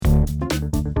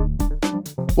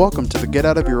Welcome to the Get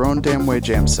Out of Your Own Damn Way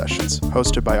Jam Sessions,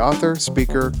 hosted by author,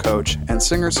 speaker, coach, and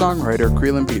singer-songwriter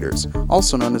Creelan Peters,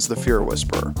 also known as the Fear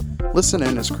Whisperer. Listen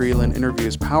in as Creelan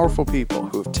interviews powerful people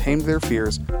who have tamed their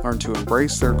fears, learned to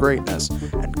embrace their greatness,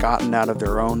 and gotten out of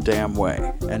their own damn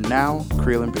way. And now,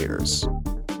 Creelan Peters.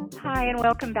 Hi, and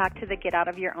welcome back to the Get Out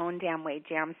of Your Own Damn Way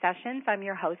Jam Sessions. I'm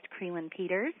your host, Creelan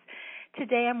Peters.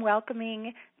 Today I'm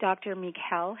welcoming Dr.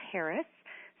 Mikkel Harris.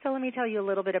 So let me tell you a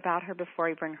little bit about her before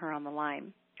I bring her on the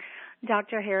line.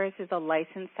 Dr. Harris is a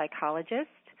licensed psychologist,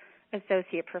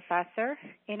 associate professor,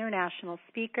 international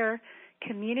speaker,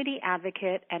 community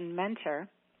advocate, and mentor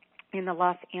in the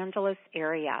Los Angeles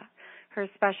area. Her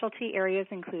specialty areas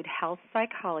include health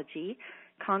psychology,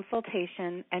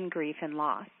 consultation, and grief and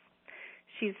loss.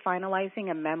 She's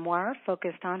finalizing a memoir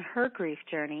focused on her grief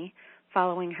journey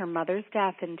following her mother's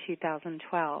death in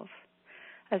 2012.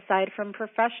 Aside from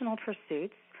professional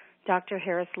pursuits, Dr.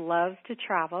 Harris loves to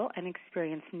travel and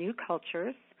experience new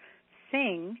cultures,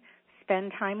 sing,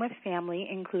 spend time with family,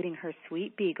 including her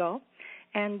sweet beagle,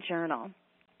 and journal.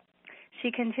 She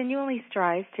continually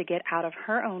strives to get out of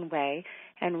her own way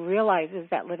and realizes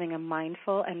that living a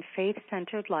mindful and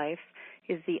faith-centered life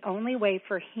is the only way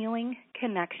for healing,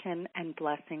 connection, and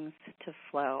blessings to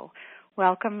flow.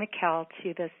 Welcome, Mikkel,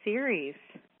 to the series.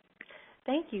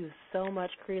 Thank you so much,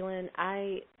 Creelan.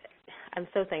 I'm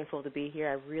so thankful to be here.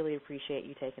 I really appreciate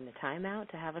you taking the time out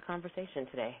to have a conversation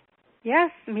today.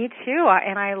 Yes, me too.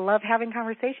 And I love having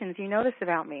conversations. You know this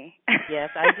about me. Yes,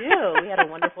 I do. We had a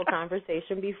wonderful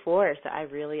conversation before, so I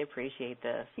really appreciate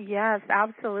this. Yes,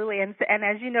 absolutely. And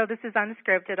as you know, this is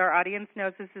unscripted. Our audience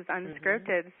knows this is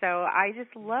unscripted. So I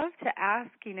just love to ask,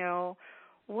 I know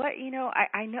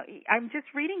I'm just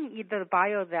reading the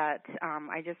bio that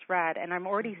I just read, and I'm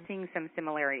already seeing some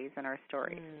similarities in our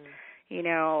stories.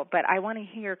 But I want to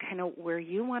hear kind of where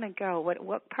you want to go.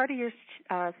 What part of your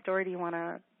story do you want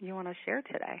to share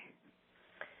today?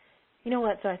 You know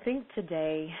what? So I think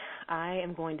today I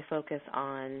am going to focus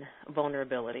on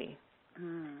vulnerability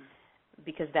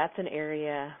because that's an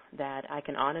area that I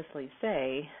can honestly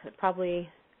say that probably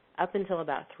up until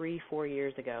about 3-4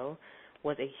 years ago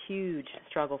was a huge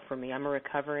struggle for me. I'm a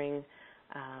recovering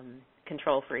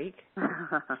control freak,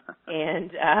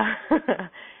 and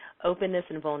openness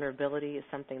and vulnerability is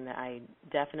something that I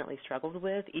definitely struggled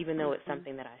with, even though it's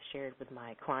something that I shared with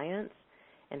my clients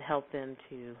and helped them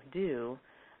to do.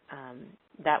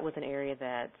 That was an area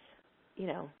that,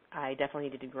 I definitely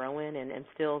needed to grow in and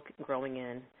still growing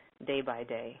in day by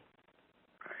day.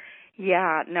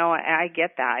 Yeah, no, I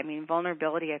get that. I mean,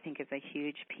 vulnerability, I think, is a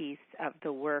huge piece of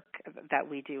the work that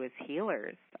we do as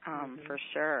healers, for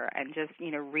sure. And just,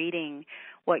 reading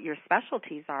what your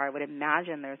specialties are, I would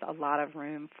imagine there's a lot of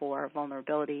room for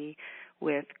vulnerability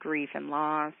with grief and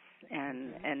loss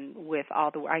and with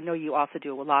all the, I know you also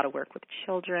do a lot of work with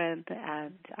children,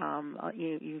 and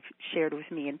you've shared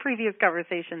with me in previous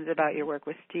conversations about your work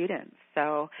with students.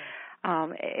 So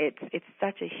it's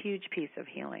such a huge piece of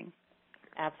healing.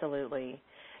 Absolutely.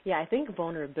 Yeah, I think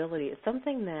vulnerability is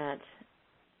something that,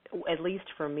 at least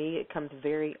for me, it comes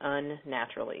very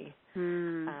unnaturally.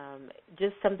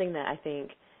 Just something that I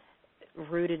think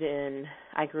rooted in,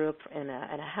 I grew up in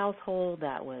a household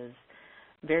that was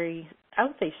very, I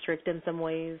would say, strict in some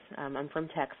ways. I'm from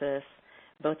Texas.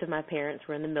 Both of my parents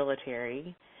were in the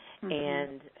military.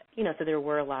 And, so there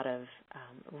were a lot of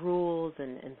rules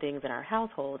and things in our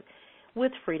household,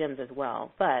 with freedoms as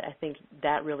well. But I think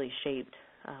that really shaped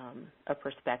a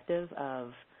perspective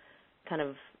of kind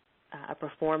of a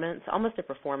performance, almost a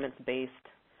performance-based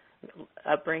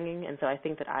upbringing. And so I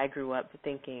think that I grew up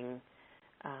thinking,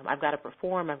 I've got to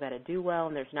perform, I've got to do well,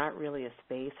 and there's not really a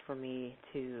space for me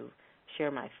to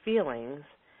share my feelings.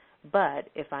 But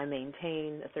if I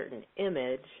maintain a certain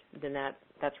image, then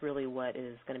that's really what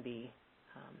is going to be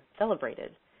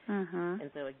celebrated. And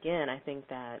so, again, I think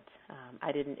that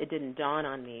it didn't dawn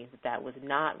on me that was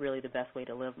not really the best way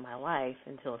to live my life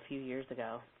until a few years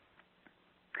ago.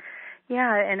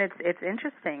 Yeah, and it's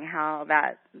interesting how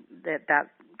that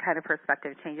kind of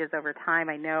perspective changes over time.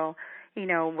 I know,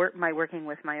 my working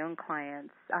with my own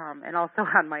clients and also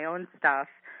on my own stuff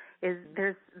is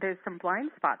there's some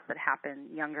blind spots that happen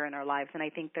younger in our lives, and I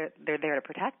think they're there to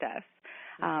protect us.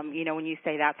 When you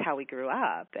say that's how we grew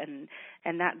up, and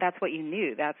that's what you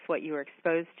knew, that's what you were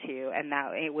exposed to, and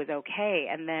that it was okay.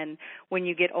 And then when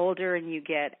you get older and you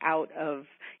get out of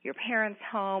your parents'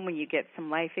 home, when you get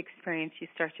some life experience, you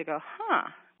start to go,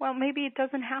 well, maybe it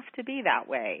doesn't have to be that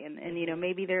way, and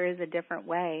maybe there is a different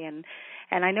way.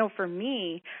 And I know for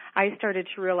me, I started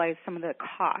to realize some of the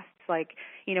costs, like,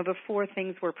 before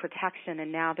things were protection,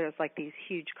 and now there's like these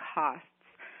huge costs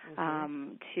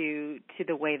to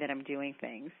the way that I'm doing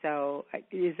things. So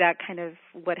is that kind of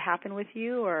what happened with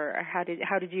you, or how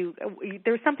did you?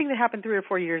 There was something that happened 3 or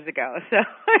 4 years ago. So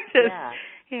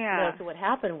No, so what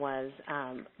happened was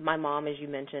my mom, as you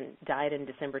mentioned, died in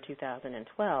December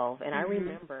 2012, and I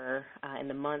remember in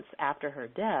the months after her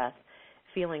death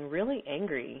feeling really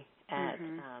angry at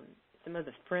some of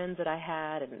the friends that I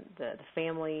had and the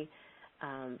family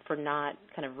for not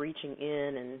kind of reaching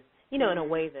in and, in a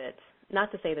way that,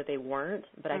 not to say that they weren't,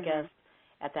 but I guess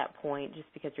at that point, just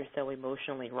because you're so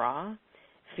emotionally raw,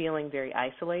 feeling very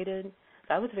isolated.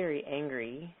 So I was very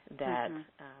angry that,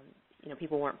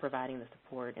 people weren't providing the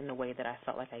support in the way that I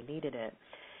felt like I needed it.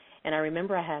 And I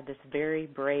remember I had this very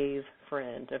brave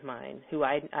friend of mine who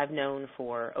I've known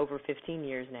for over 15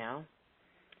 years now.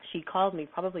 She called me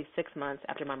probably 6 months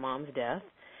after my mom's death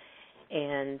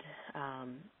and,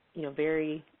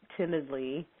 very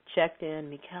timidly checked in,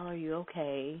 Mikkel, are you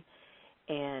okay?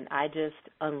 And I just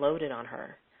unloaded on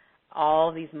her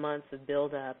all these months of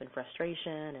buildup and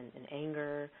frustration and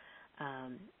anger.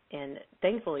 And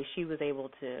thankfully, she was able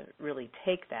to really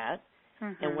take that.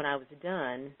 And when I was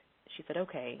done, she said,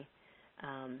 okay,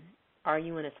 are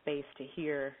you in a space to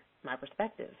hear my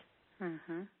perspective?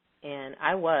 And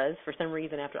I was, for some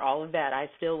reason, after all of that, I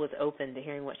still was open to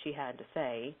hearing what she had to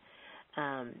say.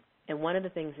 And one of the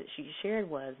things that she shared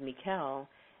was, Mikkel,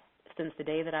 since the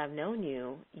day that I've known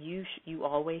you, you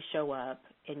always show up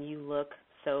and you look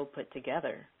so put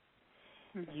together.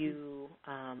 You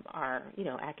are,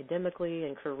 academically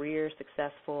and career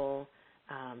successful,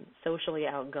 socially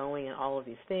outgoing and all of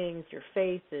these things. Your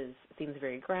faith seems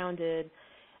very grounded.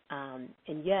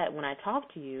 And yet when I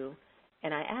talk to you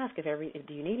and I ask if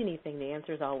do you need anything, the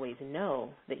answer is always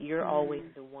no, that you're always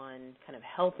the one kind of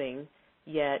helping,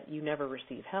 yet you never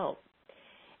receive help.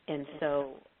 And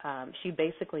so she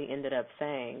basically ended up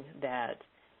saying that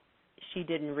she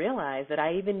didn't realize that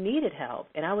I even needed help,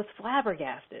 and I was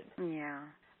flabbergasted. Yeah.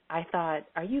 I thought,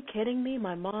 are you kidding me?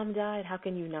 My mom died. How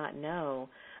can you not know?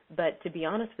 But to be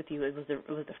honest with you, it was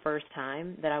the first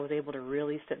time that I was able to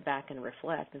really sit back and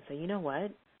reflect and say, you know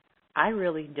what? I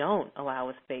really don't allow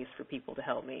a space for people to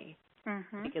help me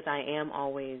because I am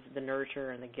always the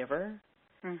nurturer and the giver.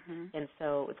 And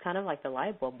so it's kind of like the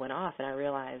light bulb went off, and I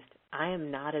realized I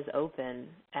am not as open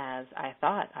as I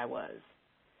thought I was.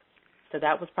 So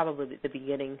that was probably the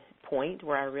beginning point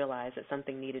where I realized that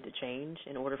something needed to change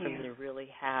in order for me to really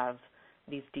have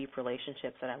these deep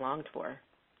relationships that I longed for.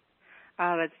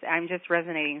 Oh, I'm just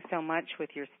resonating so much with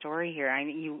your story here.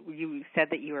 You said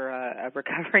that you were a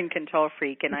recovering control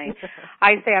freak, and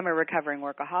I say I'm a recovering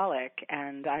workaholic,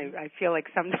 and I feel like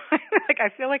sometimes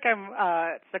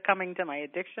I'm succumbing to my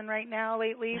addiction right now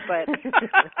lately, but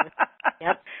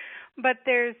but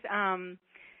there's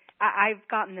I've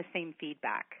gotten the same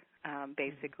feedback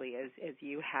basically as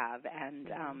you have, and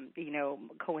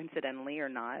coincidentally or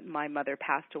not, my mother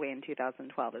passed away in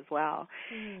 2012 as well,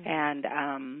 and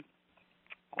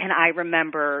I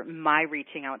remember my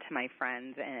reaching out to my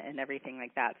friends and everything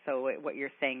like that. So what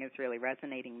you're saying is really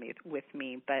resonating with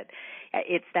me. But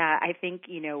it's that I think,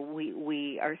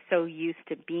 we are so used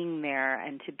to being there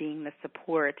and to being the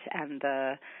support and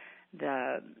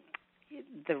the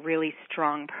really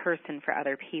strong person for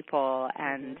other people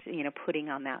and, putting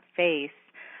on that face.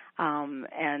 And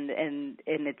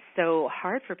it's so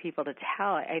hard for people to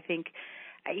tell. I think,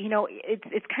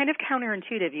 it's kind of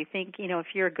counterintuitive. You think, if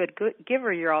you're a good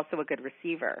giver, you're also a good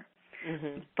receiver.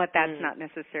 But that's not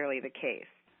necessarily the case.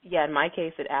 Yeah, in my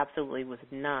case, it absolutely was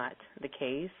not the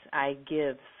case. I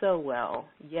give so well,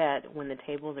 yet when the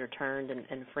tables are turned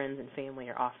and friends and family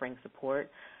are offering support,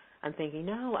 I'm thinking,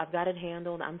 no, I've got it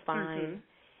handled. I'm fine.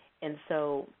 And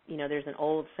so, there's an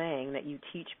old saying that you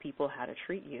teach people how to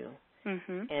treat you.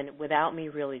 And without me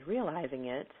really realizing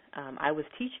it, I was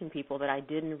teaching people that I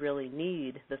didn't really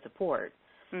need the support.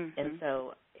 And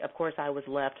so, of course, I was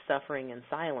left suffering in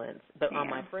silence. But from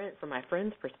my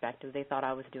friend's perspective, they thought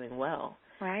I was doing well.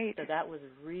 Right. So that was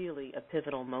really a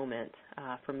pivotal moment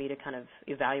for me to kind of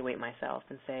evaluate myself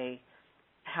and say,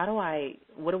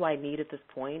 what do I need at this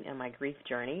point in my grief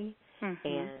journey?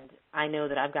 And I know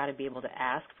that I've got to be able to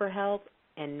ask for help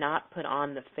and not put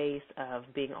on the face of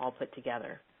being all put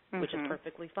together, which is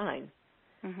perfectly fine.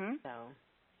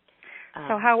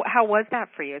 So how was that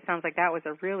for you? It sounds like that was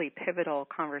a really pivotal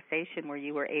conversation where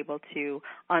you were able to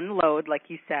unload, like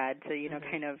you said, to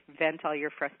kind of vent all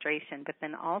your frustration, but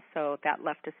then also that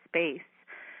left a space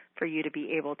for you to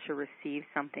be able to receive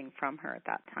something from her at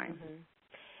that time.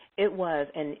 It was,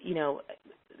 and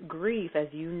grief, as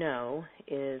you know,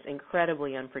 is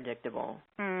incredibly unpredictable.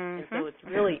 And so it's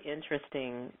really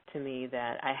interesting to me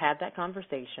that I had that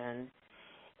conversation,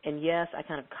 And yes, I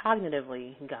kind of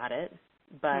cognitively got it,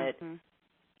 but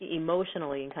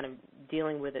emotionally and kind of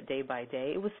dealing with it day by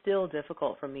day, it was still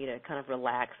difficult for me to kind of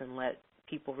relax and let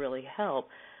people really help.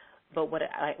 But what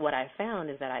I found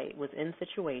is that I was in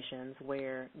situations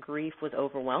where grief was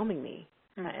overwhelming me.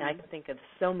 And I can think of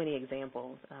so many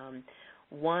examples.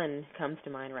 One comes to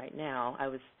mind right now. I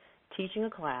was teaching a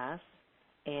class,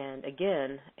 and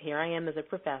again, here I am as a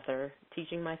professor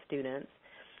teaching my students,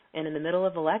 and in the middle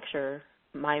of a lecture,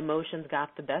 my emotions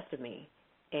got the best of me,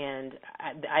 and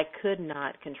I could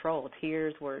not control.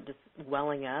 Tears were just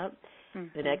welling up.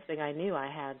 The next thing I knew, I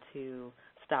had to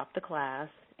stop the class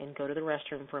and go to the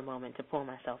restroom for a moment to pull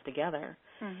myself together.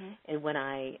 And when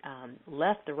I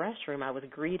left the restroom, I was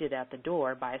greeted at the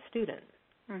door by a student.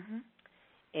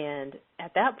 And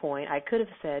at that point, I could have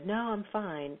said, no, I'm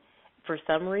fine. For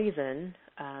some reason,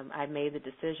 I made the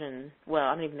decision. Well,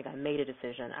 I don't even think I made a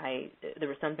decision. There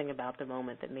was something about the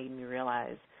moment that made me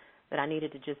realize that I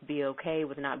needed to just be okay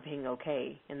with not being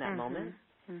okay in that moment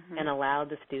and allowed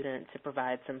the student to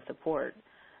provide some support.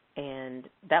 And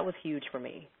that was huge for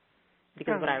me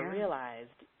because what I realized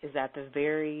is that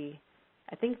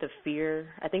I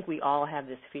think we all have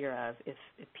this fear of if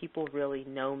people really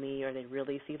know me or they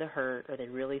really see the hurt or they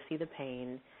really see the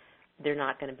pain, they're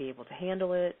not going to be able to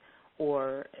handle it,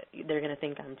 or they're going to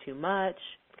think I'm too much,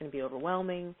 it's going to be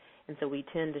overwhelming, and so we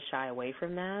tend to shy away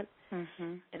from that.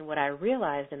 And what I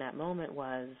realized in that moment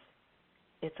was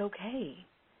it's okay.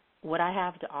 What I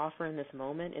have to offer in this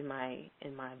moment, in my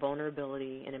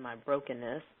vulnerability and in my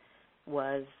brokenness,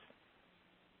 was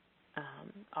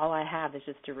all I have is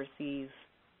just to receive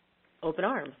open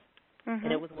arms,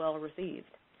 and it was well received.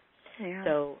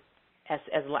 So as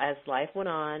life went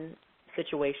on,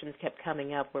 situations kept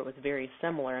coming up where it was very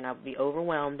similar, and I would be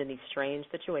overwhelmed in these strange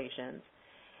situations.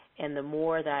 And the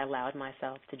more that I allowed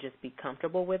myself to just be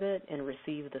comfortable with it and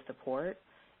receive the support,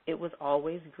 it was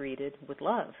always greeted with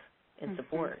love and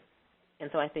support. And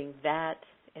so I think that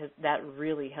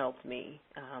really helped me.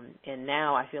 And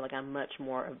now I feel like I'm much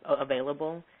more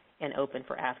available and open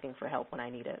for asking for help when I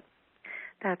need it.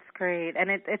 That's great. And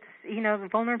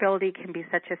it's vulnerability can be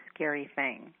such a scary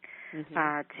thing.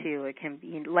 Too. It can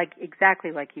be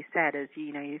exactly like you said, as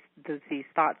these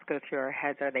thoughts go through our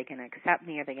heads. Are they going to accept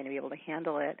me? Are they going to be able to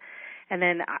handle it? And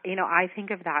then, I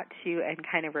think of that too and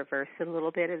kind of reverse it a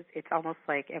little bit. It's almost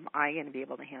like, am I going to be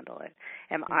able to handle it?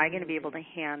 Am I going to be able to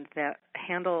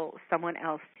handle someone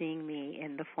else seeing me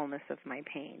in the fullness of my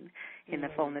pain, in the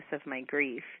fullness of my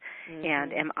grief?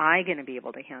 And am I going to be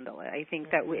able to handle it? I think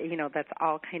that, that's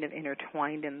all kind of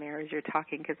intertwined in there as you're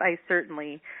talking, because I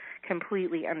certainly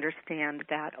completely understand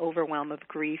that overwhelm of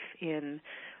grief in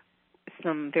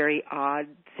some very odd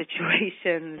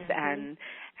situations and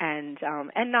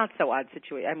not so odd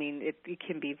situations. I mean, it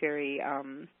can be very,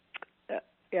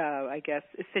 I guess,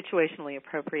 situationally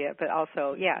appropriate, but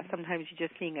also, sometimes you're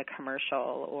just seeing a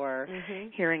commercial or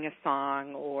hearing a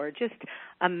song or just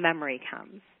a memory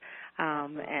comes.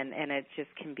 And it just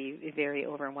can be very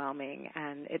overwhelming.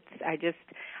 And I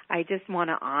just want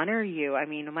to honor you. I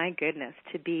mean, my goodness,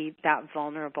 to be that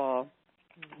vulnerable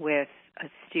with a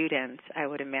student, I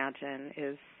would imagine,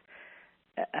 is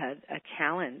a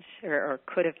challenge, or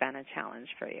could have been a challenge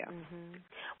for you.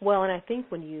 Well, and I think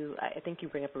you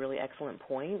bring up a really excellent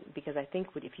point, because I think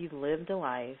if you've lived a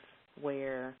life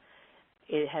where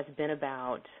it has been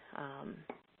about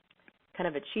kind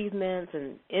of achievements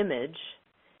and image,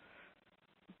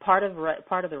 part of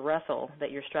the wrestle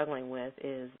that you're struggling with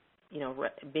is,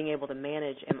 being able to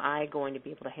manage, am I going to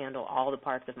be able to handle all the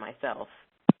parts of myself?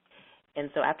 And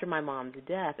so after my mom's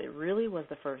death, it really was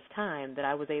the first time that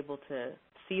I was able to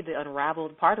see the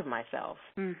unraveled part of myself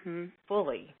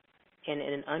fully in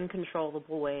an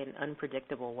uncontrollable way, an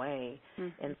unpredictable way.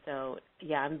 And so,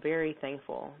 I'm very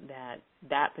thankful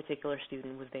that particular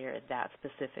student was there at that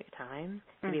specific time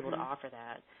to be able to offer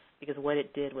that, because what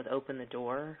it did was open the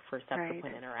door for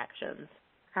subsequent interactions.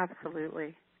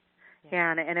 Absolutely.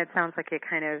 Yeah, and it sounds like it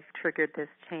kind of triggered this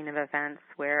chain of events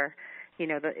where,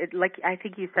 I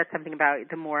think you said something about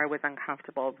the more I was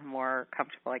uncomfortable, the more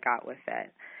comfortable I got with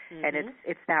it. And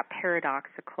it's that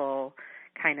paradoxical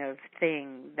kind of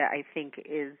thing that I think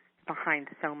is behind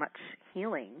so much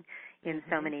healing in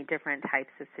so many different types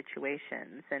of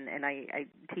situations. And I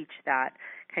teach that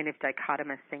kind of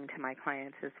dichotomous thing to my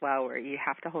clients as well, where you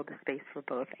have to hold the space for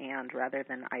both and rather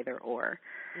than either or.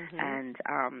 And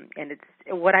it's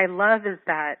what I love is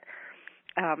that,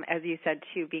 as you said,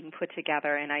 too, being put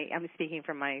together, and I'm speaking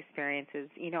from my experiences,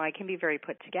 I can be very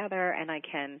put together, and I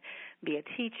can be a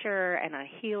teacher and a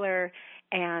healer,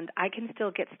 and I can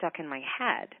still get stuck in my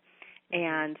head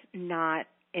and not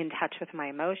in touch with my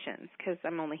emotions, because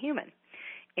I'm only human.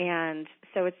 And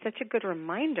so it's such a good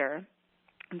reminder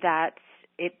that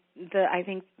I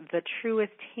think the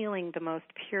truest healing, the most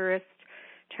purest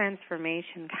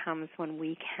transformation comes when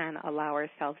we can allow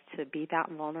ourselves to be that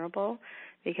vulnerable,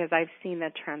 because I've seen the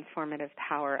transformative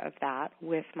power of that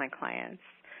with my clients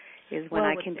is when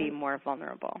I can be more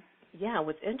vulnerable. Yeah,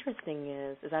 what's interesting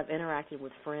is I've interacted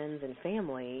with friends and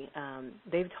family,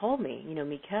 they've told me,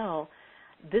 Mikel,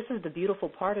 this is the beautiful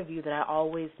part of you that I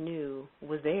always knew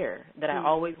was there, that I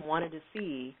always wanted to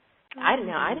see. I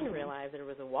didn't realize there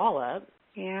was a wall up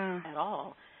at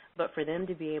all. But for them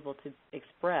to be able to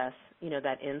express,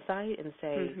 that insight and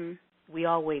say, we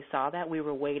always saw that. We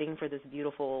were waiting for this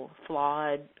beautiful,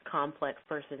 flawed, complex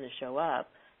person to show up.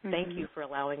 Thank you for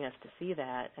allowing us to see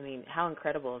that. I mean, how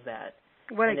incredible is that?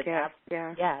 What a gift,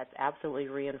 yeah. Yeah, it's absolutely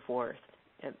reinforced.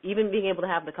 Even being able to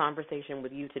have the conversation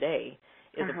with you today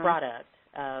is a product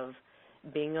of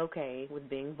being okay with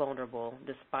being vulnerable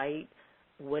despite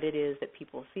what it is that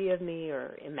people see of me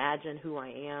or imagine who I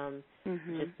am,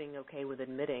 just being okay with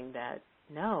admitting that,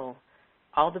 no,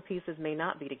 all the pieces may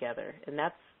not be together, and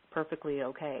that's perfectly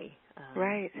okay.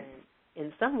 Right. And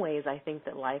in some ways, I think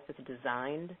that life is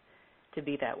designed to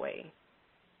be that way,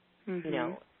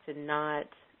 to not,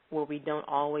 where we don't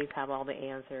always have all the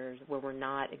answers, where we're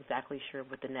not exactly sure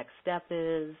what the next step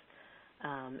is,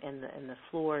 and the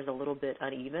floor is a little bit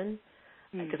uneven.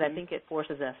 Because I think it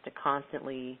forces us to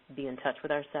constantly be in touch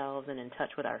with ourselves and in touch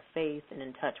with our faith and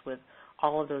in touch with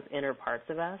all of those inner parts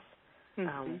of us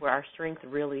where our strength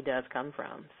really does come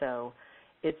from. So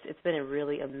it's been a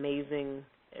really amazing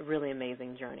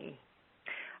journey.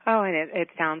 Oh, and it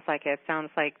sounds like it. It sounds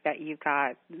like that you've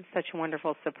got such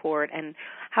wonderful support, and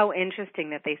how interesting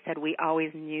that they said we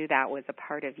always knew that was a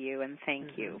part of you, and thank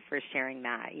you for sharing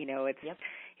that.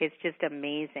 It's just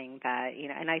amazing that,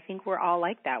 and I think we're all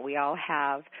like that. We all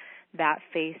have that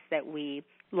face that we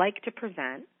like to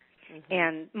present,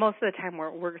 and most of the time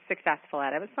we're successful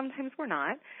at it, but sometimes we're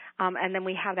not. And then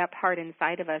we have that part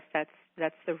inside of us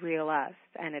that's the real us,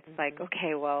 and it's like,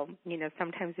 okay, well,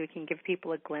 sometimes we can give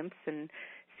people a glimpse and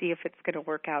see if it's going to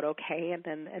work out okay,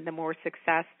 and the more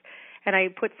success, and I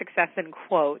put success in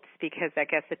quotes because I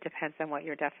guess it depends on what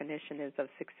your definition is of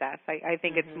success. I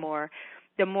think it's more,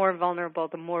 the more vulnerable,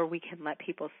 the more we can let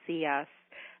people see us,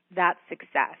 that's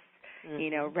success,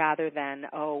 rather than,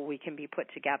 we can be put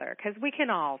together, because we can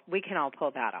all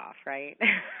pull that off, right?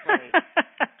 Right.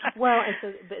 Well, and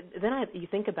so but then you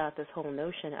think about this whole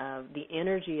notion of the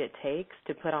energy it takes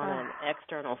to put on an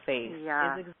external face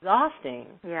is exhausting.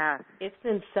 Yeah. It's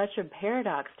been such a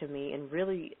paradox to me and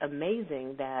really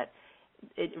amazing that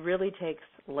it really takes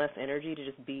less energy to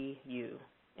just be you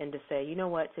and to say, you know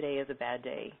what, today is a bad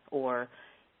day, or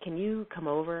can you come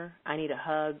over? I need a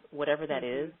hug, whatever that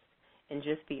is, and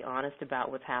just be honest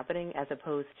about what's happening, as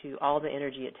opposed to all the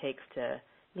energy it takes to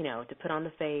put on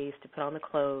the face, to put on the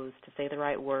clothes, to say the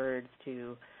right words,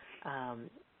 to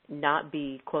not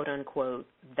be, quote unquote,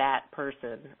 that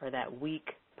person or that weak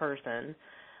person.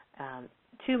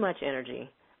 Too much energy.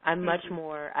 I'm much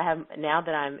more, now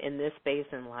that I'm in this space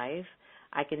in life,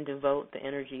 I can devote the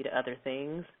energy to other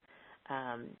things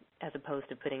as opposed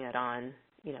to putting it on,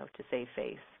 to save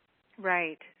face.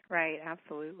 Right,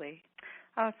 absolutely.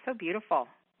 Oh, it's so beautiful.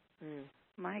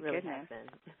 My really goodness.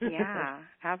 Yeah,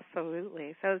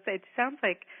 absolutely. So it sounds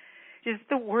like just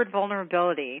the word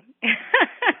vulnerability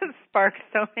sparks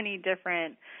so many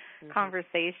different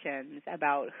conversations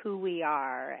about who we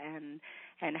are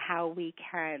and how we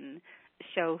can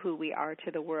show who we are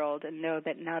to the world and know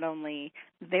that not only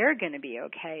they're going to be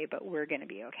okay, but we're going to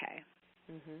be okay.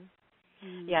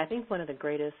 Yeah, I think one of the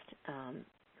greatest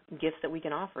gifts that we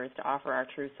can offer is to offer our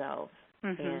true selves.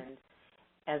 And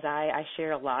as I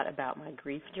share a lot about my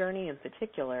grief journey in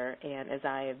particular, and as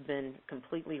I have been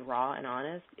completely raw and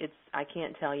honest, I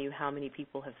can't tell you how many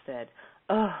people have said,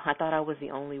 oh, I thought I was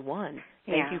the only one.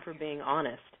 Thank you for being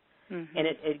honest. And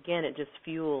it just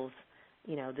fuels,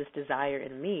 this desire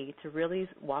in me to really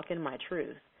walk in my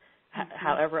truth,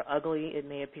 however ugly it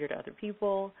may appear to other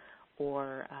people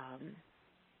or,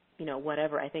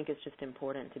 whatever. I think it's just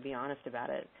important to be honest about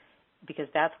it, because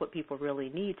that's what people really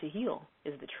need to heal,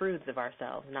 is the truths of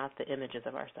ourselves, not the images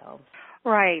of ourselves.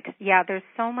 Right. Yeah, there's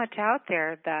so much out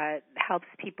there that helps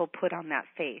people put on that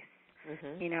face.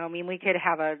 We could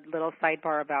have a little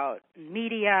sidebar about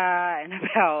media and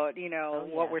about,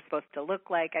 what we're supposed to look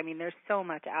like. There's so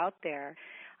much out there.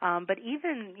 But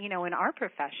even, in our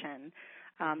profession,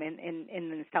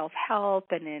 in self-help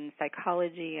and in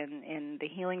psychology and in the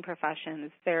healing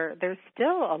professions, there's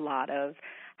still a lot of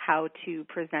how to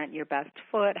present your best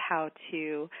foot, how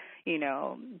to,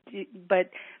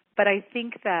 but I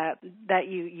think that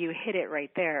you hit it right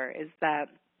there, is that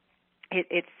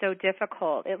it's so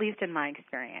difficult, at least in my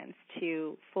experience,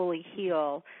 to fully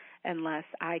heal unless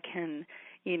I can,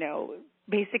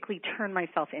 basically turn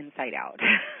myself inside out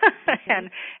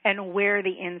and wear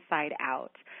the inside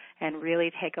out and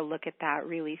really take a look at that,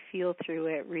 really feel through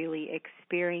it, really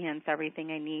experience everything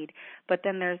I need. But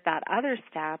then there's that other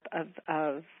step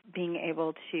of being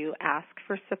able to ask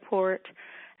for support,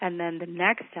 and then the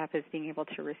next step is being able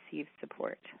to receive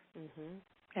support. Mm-hmm.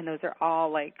 And those are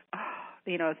all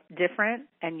different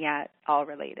and yet all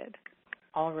related.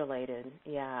 All related,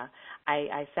 yeah.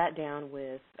 I sat down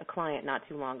with a client not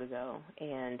too long ago,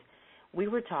 and we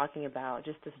were talking about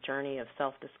just this journey of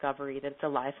self-discovery, that it's a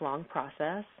lifelong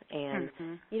process, and,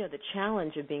 the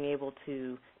challenge of being able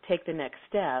to take the next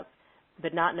step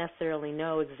but not necessarily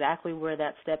know exactly where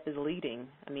that step is leading.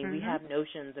 I mean, we have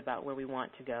notions about where we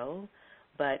want to go,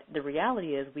 but the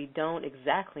reality is we don't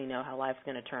exactly know how life's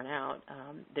going to turn out.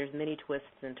 There's many twists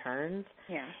and turns.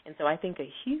 Yeah. And so I think a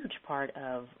huge part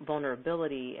of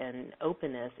vulnerability and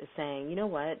openness is saying, you know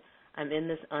what, I'm in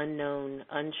this unknown,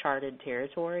 uncharted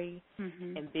territory,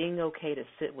 and being okay to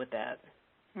sit with that.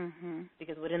 Mm-hmm.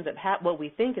 Because what ends up what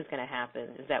we think is going to happen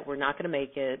is that we're not going to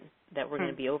make it, that we're going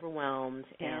to be overwhelmed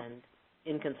and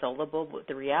inconsolable. But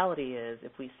the reality is,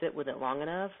 if we sit with it long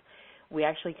enough, we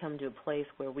actually come to a place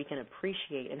where we can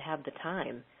appreciate and have the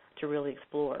time to really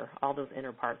explore all those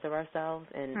inner parts of ourselves,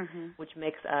 and which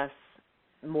makes us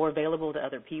more available to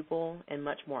other people and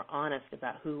much more honest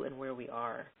about who and where we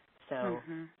are. So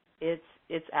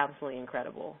it's absolutely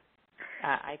incredible.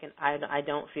 I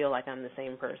don't feel like I'm the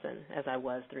same person as I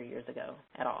was 3 years ago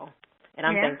at all. And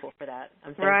I'm thankful for that.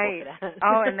 I'm thankful for that.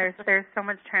 Oh, and there's so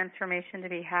much transformation to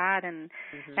be had, and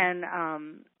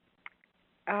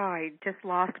I just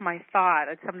lost my thought.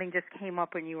 Something just came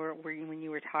up when you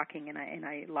were talking, and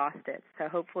I lost it. So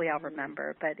hopefully I'll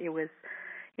remember. But it was,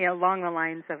 along the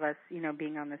lines of us,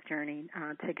 being on this journey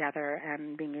together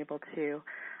and being able to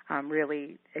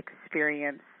really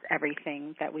experience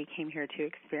everything that we came here to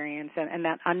experience, and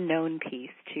that unknown piece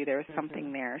too. There was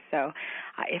something there. So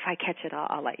if I catch it,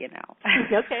 I'll let you know.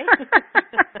 Okay.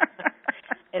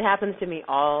 It happens to me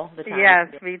all the time.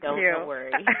 Yes, me too. Don't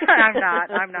worry.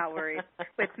 I'm not worried.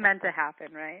 It's meant to happen,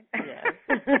 right?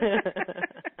 Yes.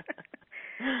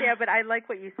 Yeah, but I like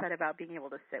what you said about being able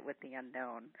to sit with the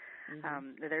unknown.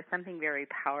 There's something very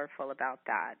powerful about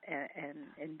that,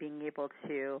 and being able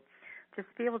to just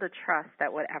be able to trust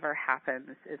that whatever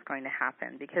happens is going to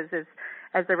happen. Because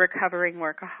as a recovering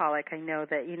workaholic, I know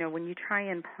that, when you try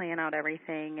and plan out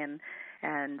everything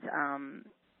and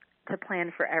to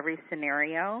plan for every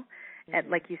scenario, and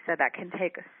like you said, that can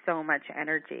take so much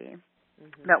energy.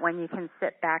 But when you can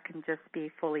sit back and just be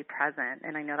fully present,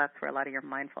 and I know that's where a lot of your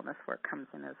mindfulness work comes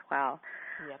in as well,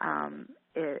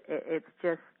 it's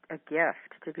just a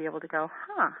gift to be able to go,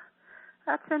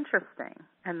 that's interesting,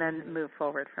 and then move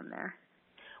forward from there.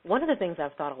 One of the things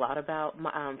I've thought a lot about,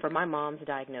 for my mom's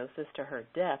diagnosis to her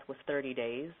death was 30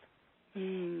 days.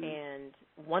 And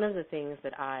one of the things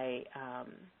that I,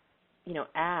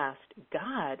 asked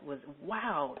God was,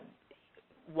 wow,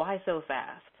 why so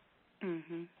fast?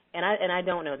 And I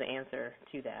don't know the answer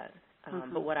to that.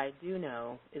 But what I do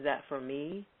know is that for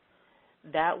me,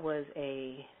 that was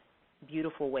a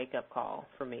beautiful wake-up call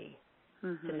for me,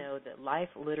 to know that life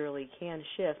literally can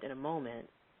shift in a moment,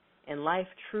 and life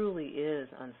truly is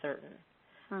uncertain.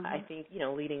 I think,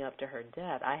 leading up to her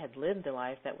death, I had lived a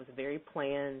life that was very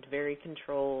planned, very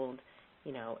controlled,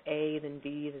 A, then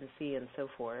B, then C, and so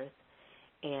forth.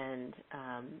 And,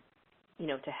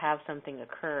 to have something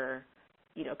occur,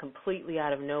 completely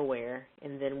out of nowhere,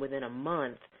 and then within a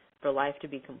month for life to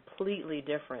be completely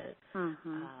different,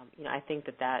 I think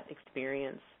that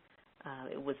experience,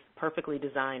 it was perfectly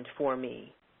designed for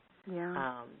me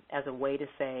as a way to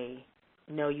say,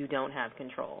 no, you don't have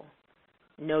control.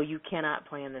 No, you cannot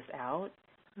plan this out.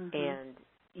 And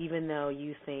even though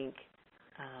you think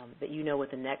that you know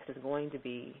what the next is going to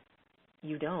be,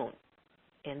 you don't.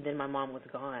 And then my mom was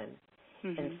gone.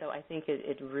 And so I think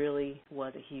it really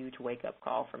was a huge wake-up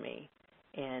call for me.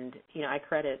 And, I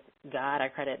credit God, I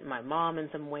credit my mom in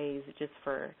some ways just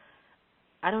for,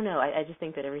 I don't know, I just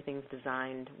think that everything's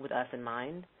designed with us in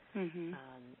mind. And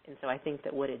so I think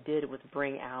that what it did was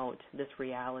bring out this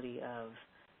reality of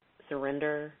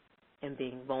surrender and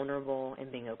being vulnerable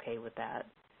and being okay with that.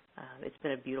 It's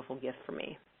been a beautiful gift for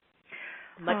me.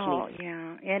 Much needed.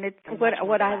 Yeah. And it's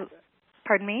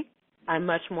pardon me? I'm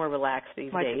much more relaxed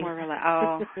these days. Much more relaxed.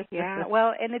 Oh, yeah.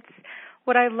 Well, and it's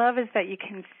what I love is that you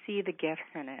can see the gifts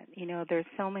in it. There's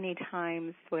so many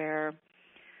times where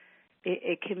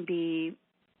it can be,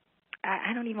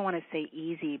 I don't even want to say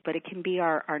easy, but it can be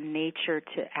our nature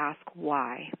to ask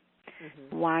why.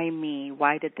 Why me?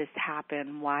 Why did this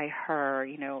happen? Why her?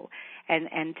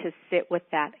 And to sit with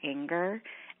that anger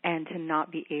and to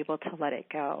not be able to let it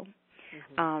go.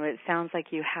 It sounds like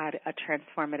you had a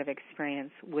transformative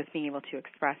experience with being able to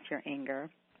express your anger.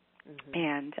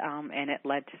 And it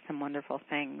led to some wonderful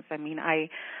things. I mean, I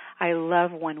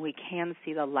love when we can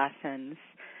see the lessons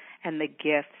and the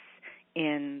gifts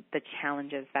in the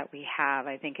challenges that we have.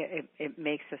 I think it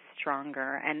makes us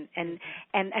stronger. And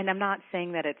I'm not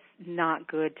saying that it's not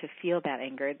good to feel that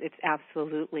anger. It's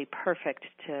absolutely perfect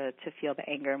to feel the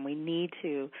anger, and we need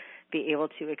to be able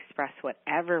to express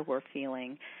whatever we're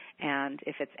feeling. And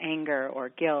if it's anger or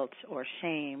guilt or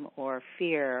shame or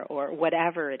fear or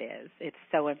whatever it is, it's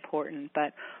so important.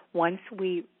 But once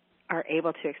we are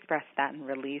able to express that and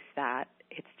release that,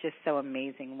 it's just so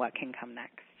amazing what can come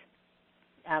next.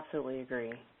 Absolutely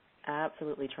agree.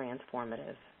 Absolutely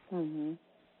transformative.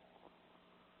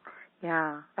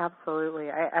 Yeah, absolutely.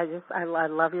 I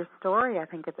love your story. I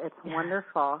think it's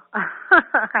wonderful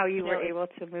how you were able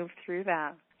to move through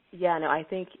that. Yeah, no, I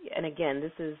think, and again,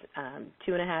 this is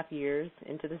 2.5 years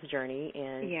into this journey,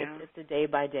 and it's a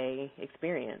day-by-day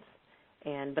experience.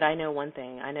 But I know one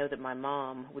thing. I know that my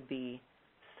mom would be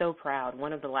so proud.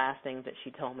 One of the last things that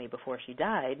she told me before she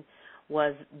died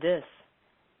was this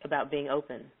about being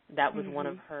open. That was one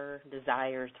of her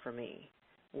desires for me,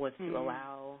 was to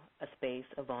allow a space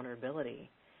of vulnerability.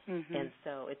 And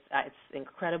so it's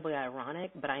incredibly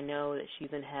ironic, but I know that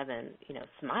she's in heaven,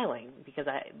 smiling, because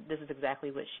this is exactly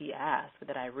what she asked,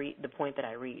 that the point that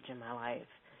I reach in my life,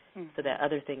 so that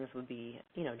other things would be,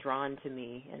 drawn to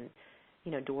me, and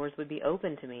doors would be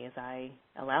open to me as I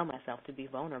allow myself to be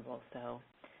vulnerable. So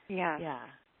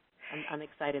I'm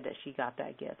excited that she got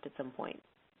that gift at some point.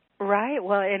 Right.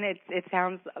 Well, and it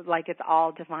sounds like it's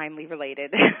all divinely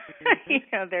related.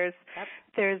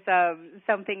 There's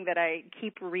something that I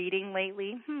keep reading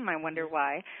lately. I wonder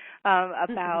why.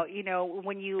 About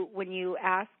when you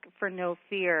ask for no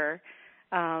fear,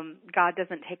 God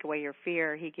doesn't take away your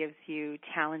fear. He gives you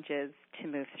challenges to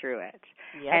move through it.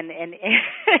 Yep.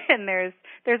 And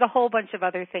there's a whole bunch of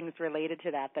other things related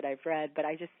to that I've read, but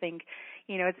I just think,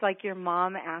 it's like your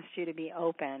mom asked you to be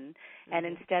open, and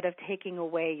instead of taking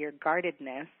away your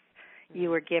guardedness, you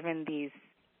were given these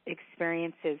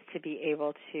experiences to be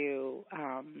able to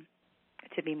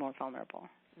be more vulnerable.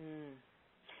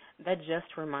 That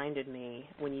just reminded me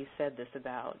when you said this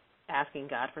about asking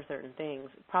God for certain things.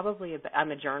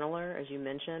 I'm a journaler, as you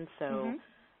mentioned, so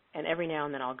and every now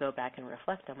and then I'll go back and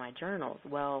reflect on my journals.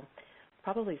 Well,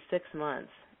 probably 6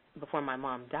 months before my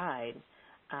mom died,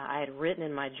 I had written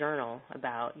in my journal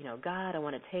about, God, I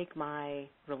want to take my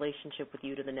relationship with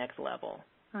you to the next level.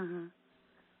 And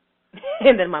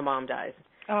then my mom dies.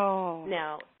 Oh.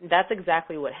 Now, that's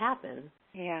exactly what happened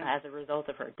as a result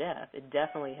of her death. It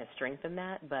definitely has strengthened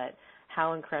that, but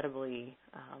how incredibly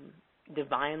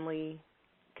divinely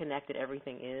connected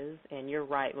everything is. And you're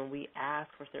right, when we ask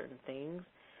for certain things,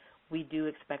 we do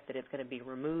expect that it's going to be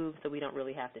removed, so we don't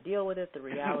really have to deal with it. The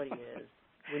reality is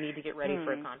we need to get ready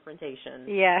for a confrontation.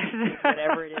 Yes.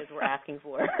 Whatever it is we're asking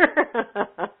for.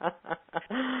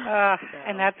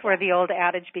 And that's where the old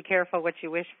adage, be careful what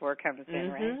you wish for, comes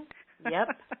in, right?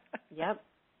 Yep.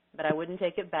 But I wouldn't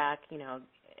take it back.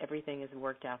 Everything has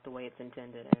worked out the way it's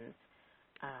intended. And,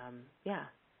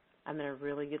 I'm in a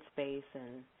really good space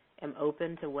and am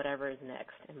open to whatever is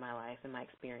next in my life and my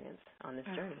experience on this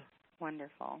journey.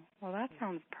 Wonderful. Well, that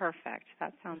sounds perfect.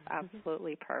 That sounds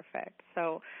absolutely perfect.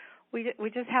 So we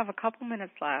just have a couple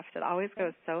minutes left. It always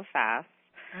goes so fast.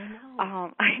 I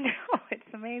know. I know.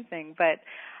 It's amazing. But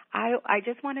I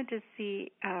just wanted to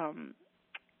see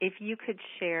if you could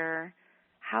share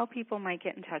how people might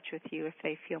get in touch with you if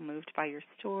they feel moved by your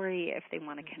story, if they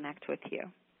want to connect with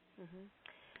you.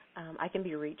 I can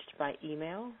be reached by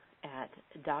email at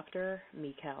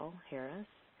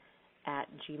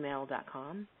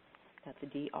drmichelharris@gmail.com. That's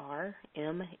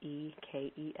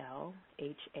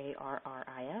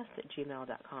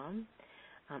drmekellharris@gmail.com.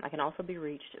 I can also be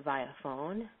reached via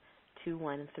phone,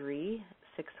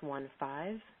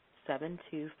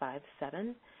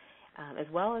 213-615-7257, as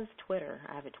well as Twitter.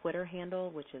 I have a Twitter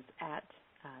handle, which is at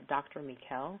Dr.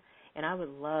 Michel, and I would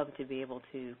love to be able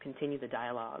to continue the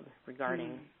dialogue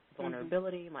regarding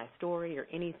vulnerability, my story, or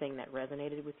anything that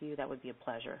resonated with you. That would be a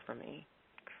pleasure for me.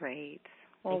 Great.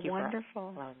 Well, Thank you wonderful.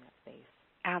 for allowing that space.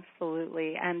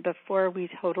 Absolutely. And before we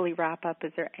totally wrap up,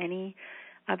 is there any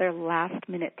other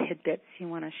last-minute tidbits you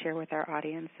want to share with our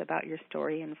audience about your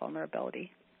story and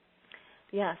vulnerability?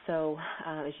 Yeah, so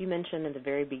as you mentioned in the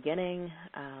very beginning,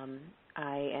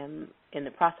 I am in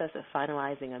the process of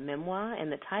finalizing a memoir,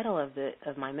 and the title of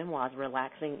my memoir is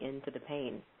Relaxing into the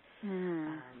Pain.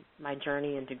 my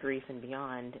journey into grief and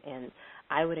beyond. And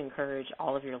I would encourage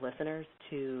all of your listeners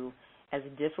to, as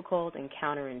difficult and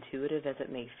counterintuitive as it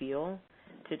may feel,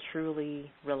 to truly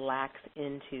relax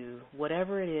into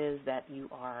whatever it is that you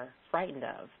are frightened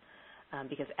of.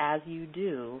 Because as you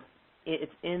do,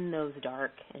 it's in those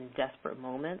dark and desperate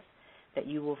moments that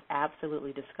you will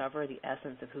absolutely discover the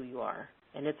essence of who you are.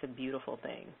 And it's a beautiful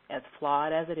thing. As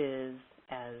flawed as it is,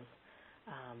 as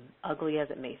ugly as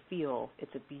it may feel,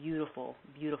 it's a beautiful,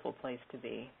 beautiful place to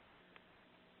be.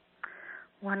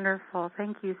 Wonderful.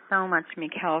 Thank you so much,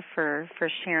 Mikkel, for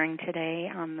sharing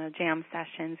today on the Jam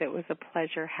Sessions. It was a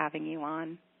pleasure having you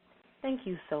on. Thank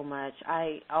you so much.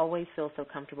 I always feel so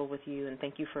comfortable with you, and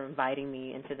thank you for inviting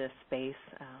me into this space.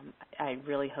 I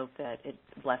really hope that it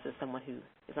blesses someone who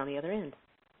is on the other end.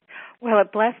 Well,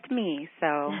 it blessed me,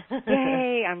 so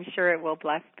yay, I'm sure it will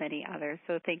bless many others.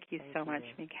 So thank you so much,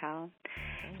 Mikkel.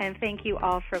 And thank you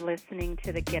all for listening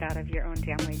to the Get Out of Your Own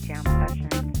Damn Way Jam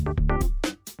Sessions.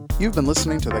 You've been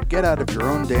listening to the Get Out of Your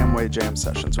Own Damn Way Jam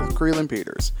Sessions with Creelan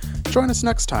Peters. Join us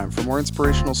next time for more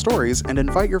inspirational stories and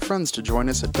invite your friends to join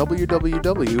us at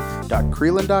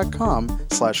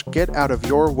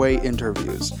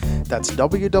www.creelan.com/getoutofyourwayinterviews. That's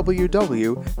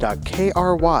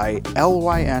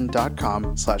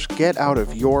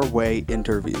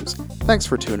www.krylyn.com/getoutofyourwayinterviews. Thanks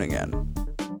for tuning in.